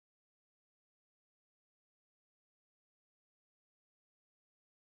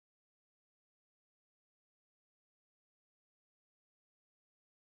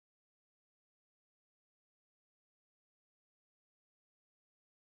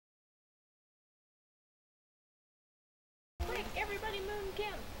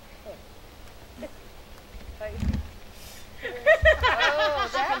Kim. Oh,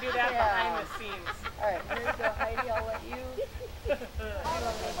 she can do that behind the scenes. All right, here you go, Heidi. I'll let you.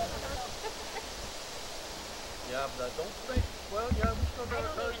 Yeah, but I don't think. Well, yeah, we still got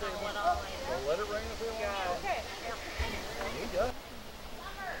a Thursday. We'll let it rain if we want. Yeah. Okay. You got it.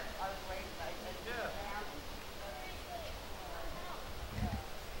 Yeah.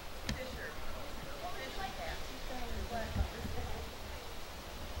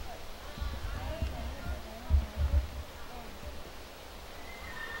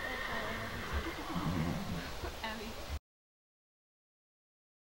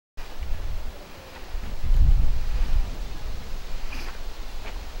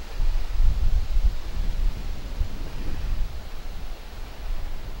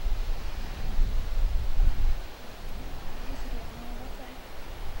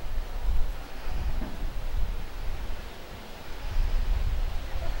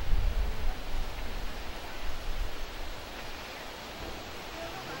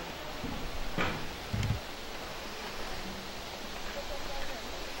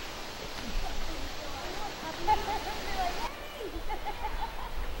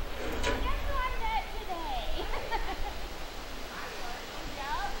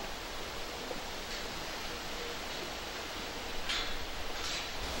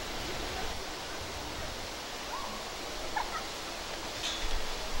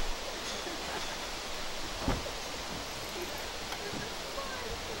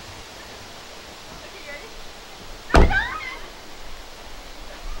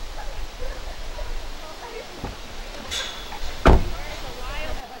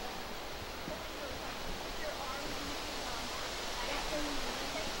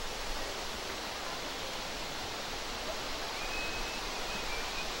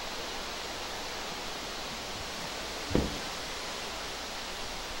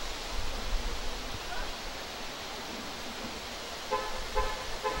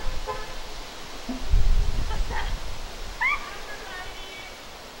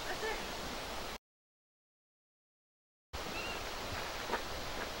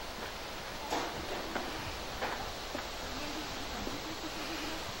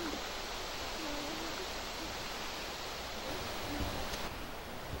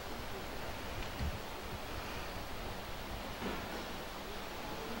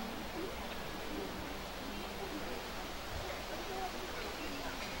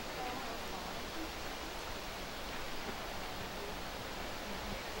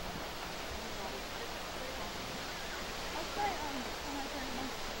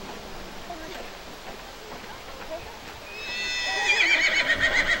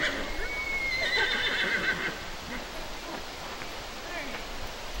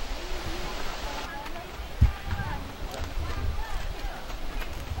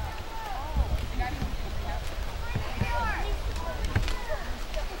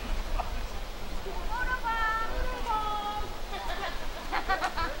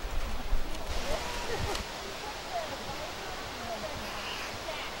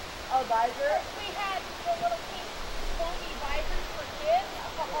 Visor? We had the little pink foamy visors for kids.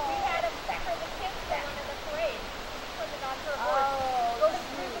 We had them for the kids that went to the parade. We put it on her horse. Goes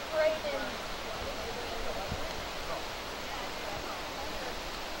through the parade and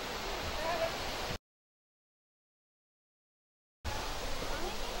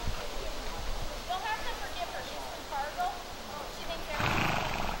you'll have to forgive her. She's from Fargo. She thinks everything's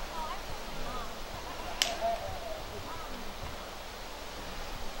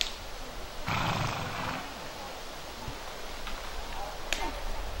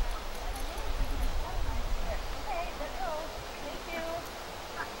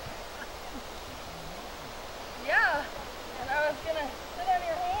Yeah. And I was gonna sit on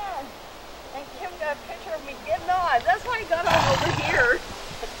your hand. And Kim got a picture of me getting on. That's why I got on over here.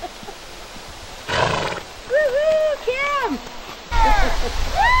 Woohoo, Kim!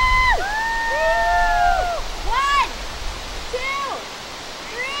 Woo! 1, 2,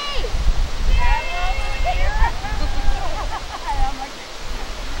 3.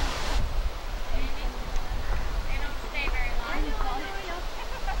 They don't stay very long.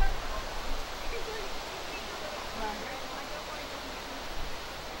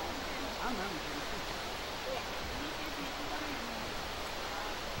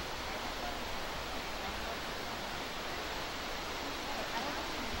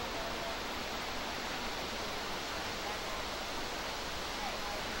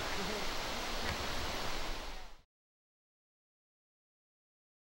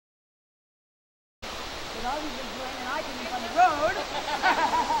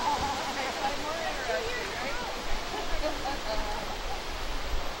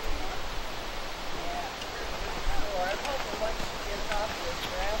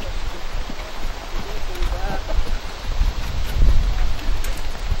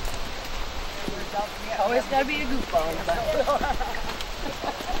 Always gotta be a goofball.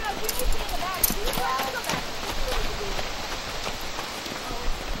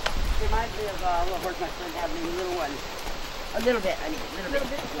 Reminds me of what horse my friend had when he was a little one. A little bit, I mean, a little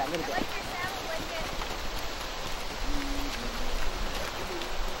bit. Yeah, a little bit.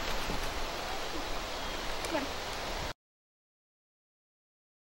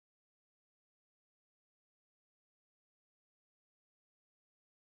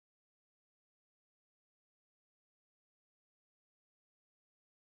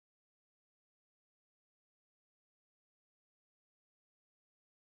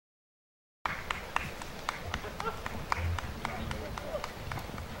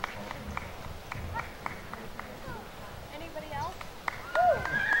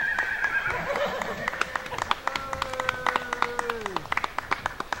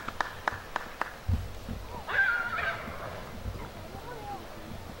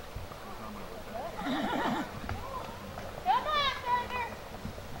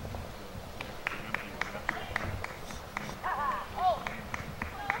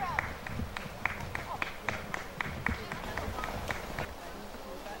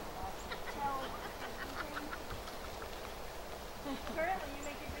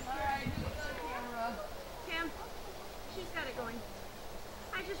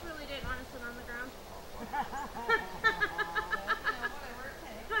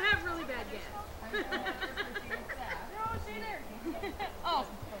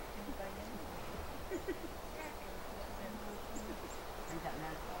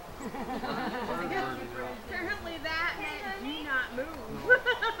 Apparently that meant do not move.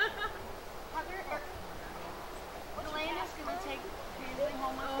 Elena's going to take Paisley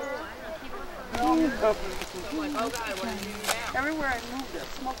home with her and keep her for Everywhere I moved, the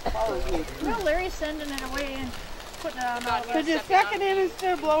smoke follows me. No, Larry's sending it away and putting it on all Could you suck it in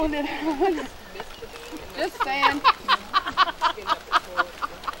instead of blowing it out? Just saying.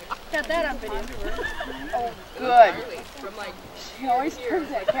 Got that on video. Oh, good. She always turns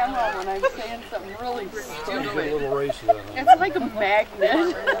that camera on when I'm saying something really stupid. A little racy on it. It's like a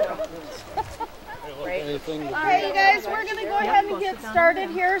magnet. Okay, you guys, we're going to go ahead and get started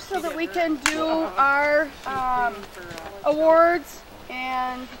here so that we can do our awards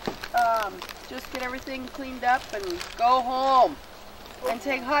and just get everything cleaned up and go home and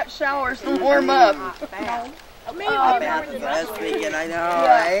take hot showers and warm up. Last weekend, I know,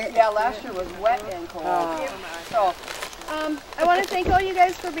 right? Yeah, last year was wet and cold. So, I want to thank all you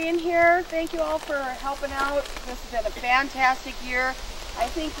guys for being here. Thank you all for helping out. This has been a fantastic year. I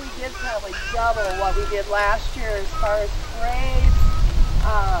think we did probably double what we did last year as far as parades.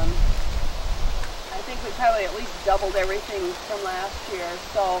 I think we probably at least doubled everything from last year.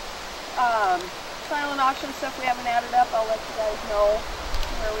 So, silent auction stuff we haven't added up. I'll let you guys know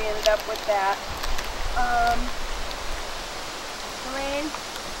where we ended up with that. Lorraine,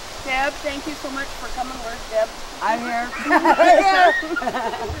 Deb, thank you so much for coming. Where's Deb? I'm here.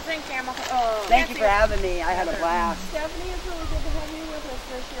 Thank you for having me. I had a blast. Stephanie, it's really good to have you with us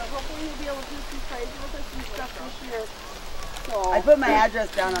this year. Hopefully you'll be able to do some trades with us and stuff this year. So, I put my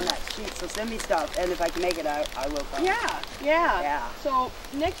address down on that sheet, so send me stuff, and if I can make it, I will come. Yeah. So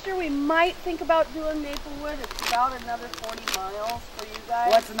next year we might think about doing Maplewood. It's about another 40 miles for you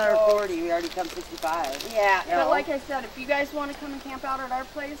guys. What's another 40? We already come 65. Yeah, You know? but like I said, if you guys want to come and camp out at our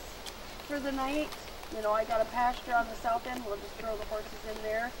place for the night, you know, I got a pasture on the south end. We'll just throw the horses in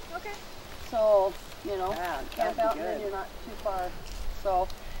there. Okay. So, you know, Yeah, camp that'd be out and then good. you're not too far. So,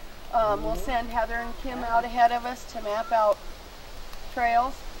 we'll send Heather and Kim out ahead of us to map out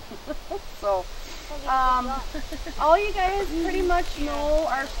trails. So, all you guys pretty much know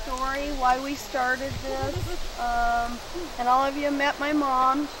our story, why we started this. And all of you met my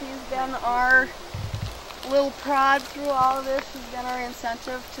mom. She's been our little prod through all of this. She's been our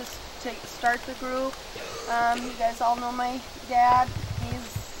incentive to start the group. You guys all know my dad.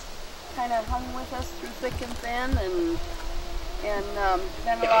 He's kind of hung with us through thick and thin and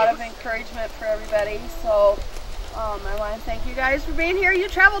been a lot of encouragement for everybody. So I want to thank you guys for being here. You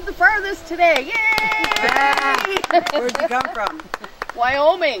traveled the farthest today. Yay! Where'd you come from?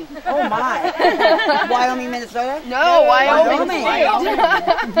 Wyoming. Oh my. Wyoming, Minnesota? No, Wyoming.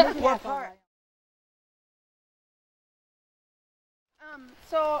 What part?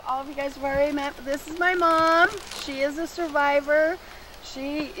 So all of you guys have already met, but this is my mom. She is a survivor.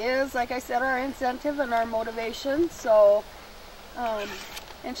 She is, like I said, our incentive and our motivation. So, and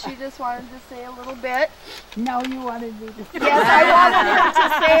she just wanted to say a little bit. No, you wanted me to say. Yes, I wanted her to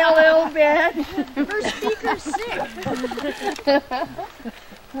say a little bit. Her speaker's sick.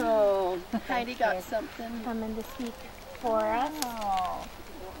 Oh, Heidi got something. Coming to speak for us. Oh.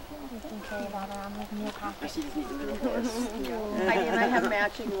 carry that around with me in your pocket. She just needs a little horse. Heidi and I have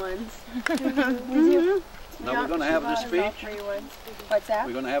matching ones. Now we're going to have the speech. What's that?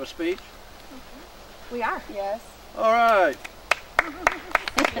 We're going to have a speech. We are. Yes. All right.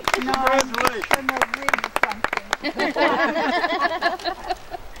 No, I'm going to read something.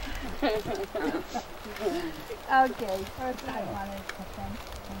 Okay, first I wanted to thank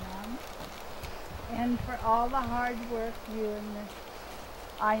Mom and for all the hard work you and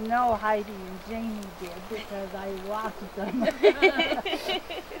I know Heidi and Jamie did because I watched them. Yeah.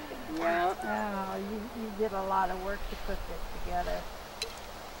 Oh, you did a lot of work to put this together.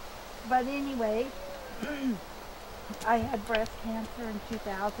 But anyway, I had breast cancer in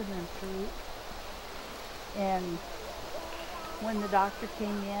 2003, and when the doctor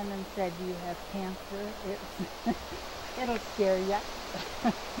came in and said you have cancer, it'll scare you.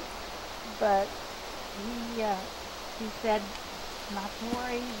 But he said not to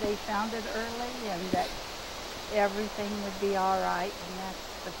worry, they found it early and that everything would be all right, and that's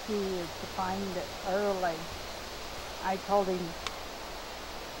the key, is to find it early. I told him,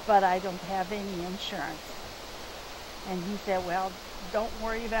 but I don't have any insurance. And he said, well, don't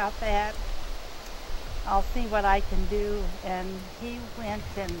worry about that. I'll see what I can do. And he went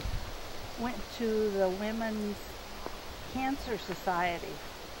to the Women's Cancer Society,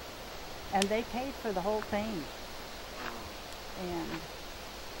 and they paid for the whole thing. And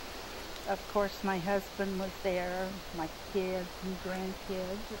of course my husband was there, my kids and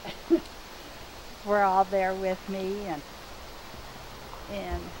grandkids were all there with me,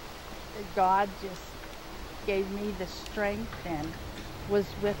 and God just gave me the strength and was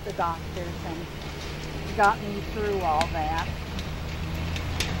with the doctors and got me through all that.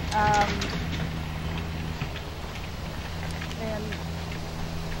 And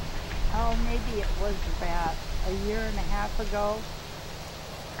maybe it was about a year and a half ago,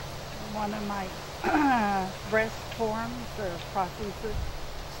 one of my breast forms or prostheses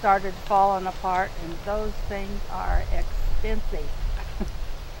started falling apart, and those things are expensive.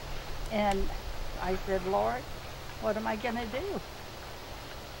 And I said, Lord, what am I going to do?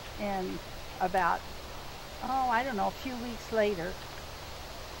 And about, I don't know, a few weeks later,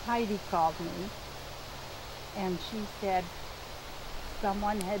 Heidi called me, and she said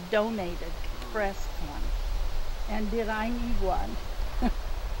someone had donated breast forms, and did I need one?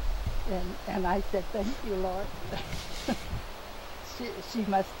 and I said, thank you, Lord. she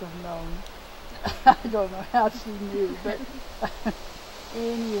must have known. I don't know how she knew, but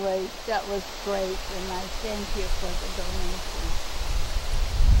anyway, that was great, and I thank you for the donation.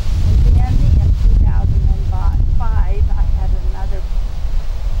 And then in 2005, I had another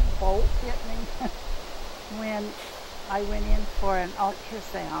bolt hit me when I went in for an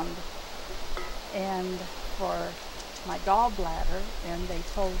ultrasound and for my gallbladder, and they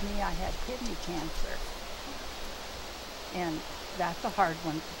told me I had kidney cancer. And that's a hard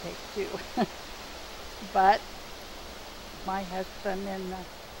one to take too. But my husband and the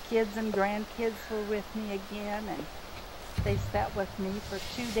kids and grandkids were with me again, and they sat with me for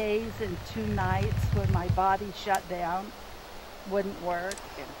 2 days and 2 nights when my body shut down, wouldn't work.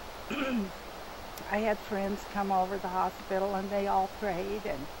 And I had friends come over the hospital, and they all prayed,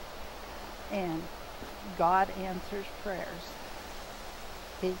 and God answers prayers.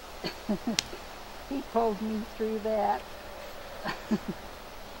 He pulled me through that.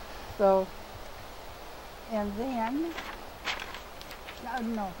 So, and then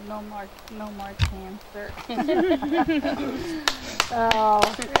no more cancer. Oh,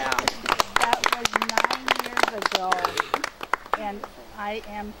 that was 9 years ago, and I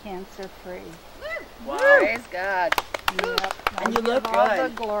am cancer free. Wow. Praise God. Yep. And you look all good.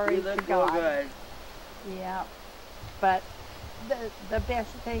 the glory you look to God. good. Yeah, but the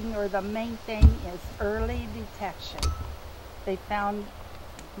best thing, or the main thing, is early detection. They found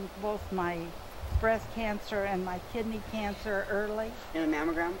both my breast cancer and my kidney cancer early. In a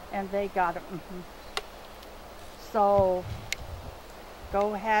mammogram? And they got it. So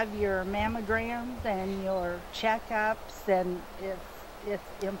go have your mammograms and your checkups, and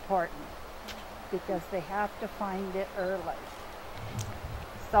it's important because they have to find it early.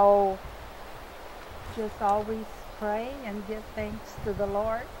 So just always pray and give thanks to the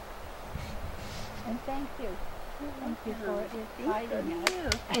Lord. And thank you. Thank you for inviting us.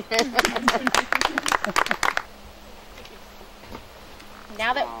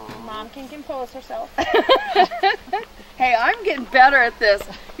 Now that Mom can compose herself. Hey, I'm getting better at this.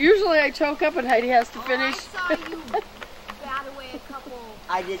 Usually I choke up and Heidi has to finish. I saw you bat away a couple.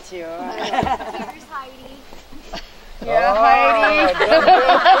 I did too. Here's Heidi. Yeah, Heidi.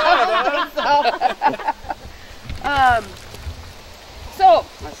 So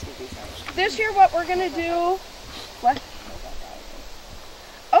Let's see these out. This year what we're going to do... What?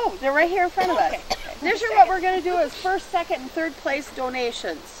 Oh, they're right here in front of us. This year what we're going to do is first, second, and third place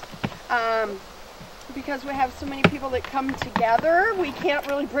donations. Because we have so many people that come together, we can't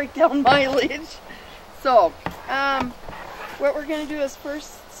really break down mileage. So, what we're going to do is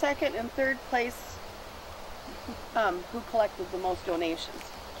first, second, and third place, who collected the most donations.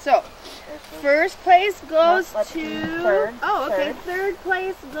 So, first place goes to... Third. Oh, okay. Third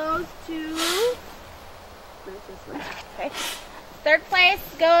place goes to... Okay. Third place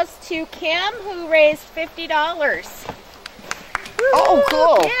goes to Kim, who raised $50. Oh,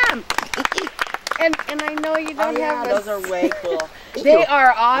 cool. Kim! And I know you don't have those are way cool. They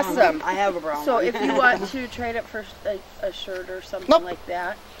are awesome. I have a brown So one. if you want to trade it for a shirt or something like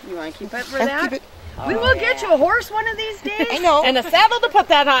that, you want to keep it for that? Keep it. We will get you a horse one of these days. I know. And a saddle to put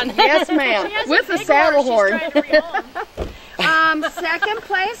that on. Yes, ma'am. With a saddle horn. Second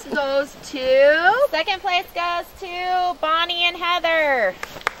place goes to... Second place goes to Bonnie and Heather.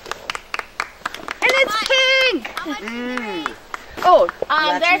 And it's pink! Oh,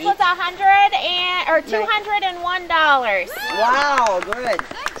 Theirs was $201. Wow, good.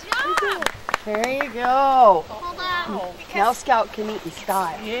 there you go. Hold on. Now Scout can eat in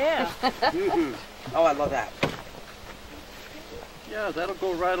style. Yeah. Oh, I love that. Yeah, that'll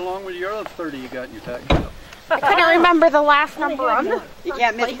go right along with your other 30 you got in your pack. I couldn't remember the last number on it. You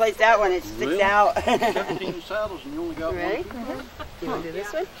can't misplace that one. It sticks Really? out. 17 saddles and you only got Ready? one. You want to do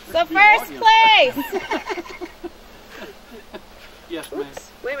this one? So first place. Yes, ma'am.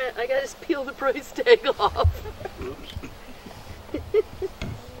 Wait a minute, I gotta just peel the price tag off. Oops.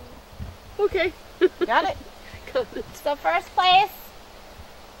 Okay. Got it. So first place,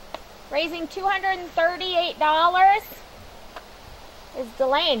 raising $238, is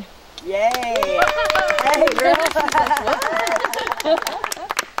Delane. Yay. Hey, girl.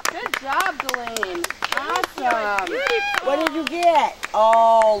 Good job, Delane. Awesome. What did you get?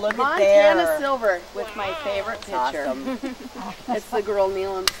 Oh, look Montana at there. silver with my favorite picture. Awesome. It's the girl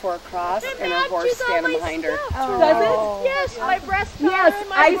kneeling before a cross and her horse standing behind her. Does it? Yes, my breast. Yes,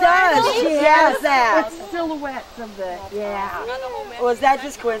 I does. She has that. It's silhouettes of the. Yeah. Was that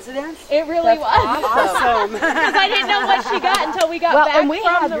just coincidence? It really was. Awesome. Because I didn't know what she got until we got back and we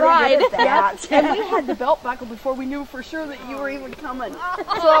from had the ride. and we had the belt buckle before we knew for sure that you were even coming.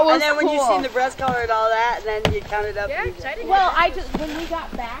 So it was And then when you cool. seen the breast color and all that, and then you counted up. Yeah, and you- exciting. Well, when we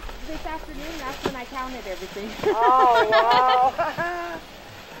got back this afternoon, that's when I counted everything. Oh, wow.